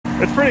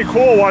It's pretty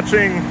cool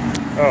watching,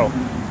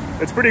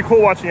 it's pretty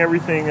cool watching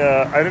everything.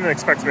 I didn't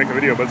expect to make a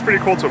video, but it's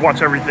pretty cool to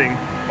watch everything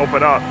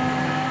open up,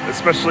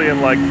 especially in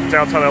like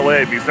downtown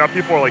LA, because now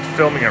people are like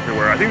filming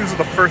everywhere. I think this is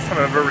the first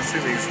time I've ever seen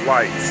these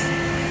lights.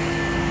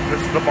 This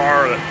is the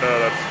bar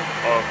that's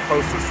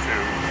closest to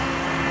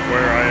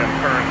where I am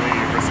currently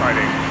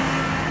residing.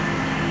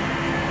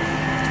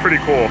 It's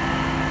pretty cool.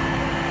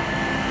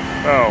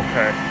 Oh,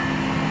 okay.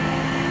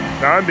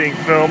 Now I'm being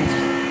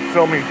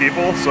filming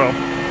people, so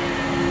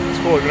it's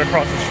cool. Even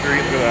across the street,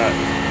 look at that.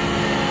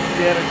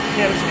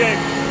 Can't escape.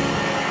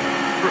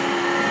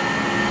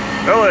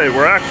 LA,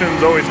 where action's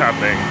always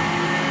happening.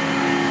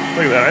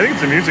 Look at that. I think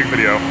it's a music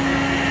video.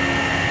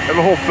 I have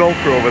a whole film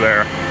crew over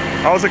there.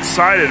 I was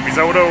excited because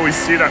I would always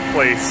see that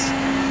place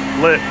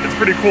lit. It's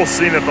pretty cool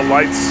seeing that the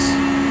lights,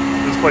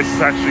 this place is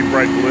actually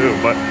bright blue,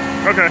 but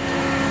okay.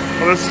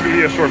 Well, this is gonna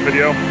be a short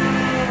video.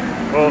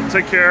 Well,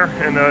 take care,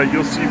 and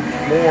you'll see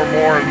more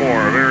and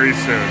more very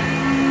soon.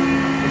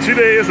 In 2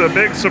 days, a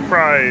big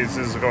surprise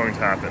is going to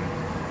happen.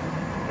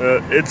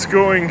 It's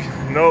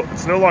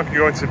no longer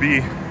going to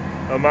be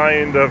a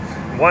mind of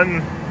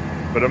one,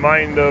 but a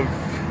mind of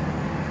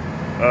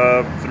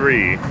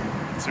 3.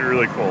 It's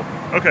really cool.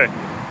 Okay,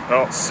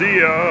 well, see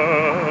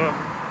ya.